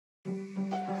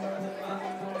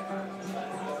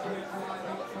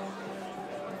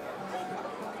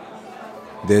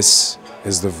This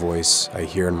is the voice I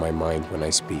hear in my mind when I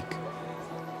speak.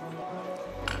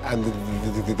 And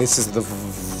this is the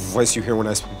voice you hear when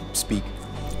I speak.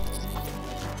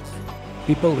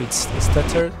 People with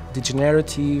stutter,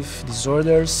 degenerative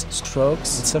disorders, strokes,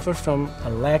 suffer from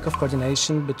a lack of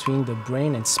coordination between the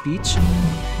brain and speech.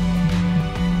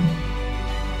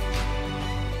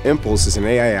 Impulse is an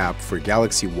AI app for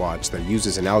Galaxy Watch that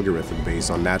uses an algorithm based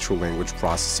on natural language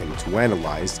processing to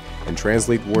analyze and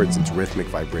translate words into rhythmic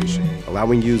vibration,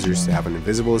 allowing users to have an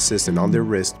invisible assistant on their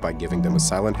wrist by giving them a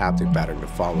silent haptic pattern to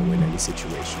follow in any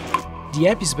situation. The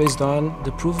app is based on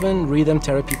the proven rhythm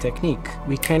therapy technique.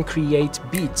 We can create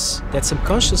beats that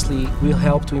subconsciously will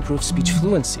help to improve speech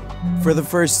fluency. For the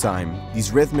first time,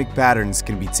 these rhythmic patterns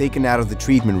can be taken out of the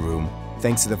treatment room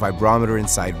thanks to the vibrometer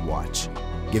inside Watch,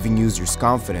 giving users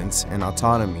confidence and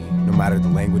autonomy no matter the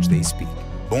language they speak.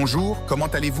 Bonjour,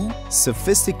 comment allez-vous?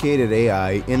 Sophisticated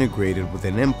AI integrated with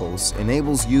an Impulse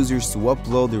enables users to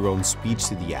upload their own speech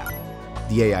to the app.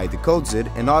 The AI decodes it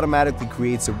and automatically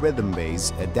creates a rhythm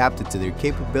base adapted to their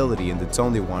capability and the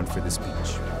tone they want for the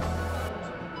speech.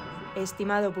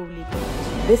 Estimado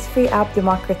público. This free app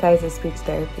democratizes speech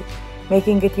therapy,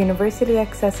 making it universally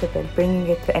accessible, bringing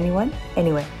it to anyone,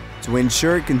 anywhere. To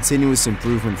ensure continuous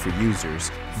improvement for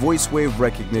users, voice wave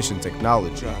recognition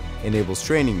technology enables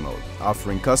training mode,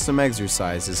 offering custom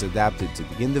exercises adapted to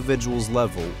the individual's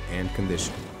level and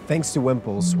condition. Thanks to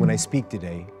Impulse, when I speak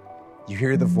today, you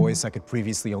hear the voice I could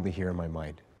previously only hear in my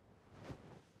mind.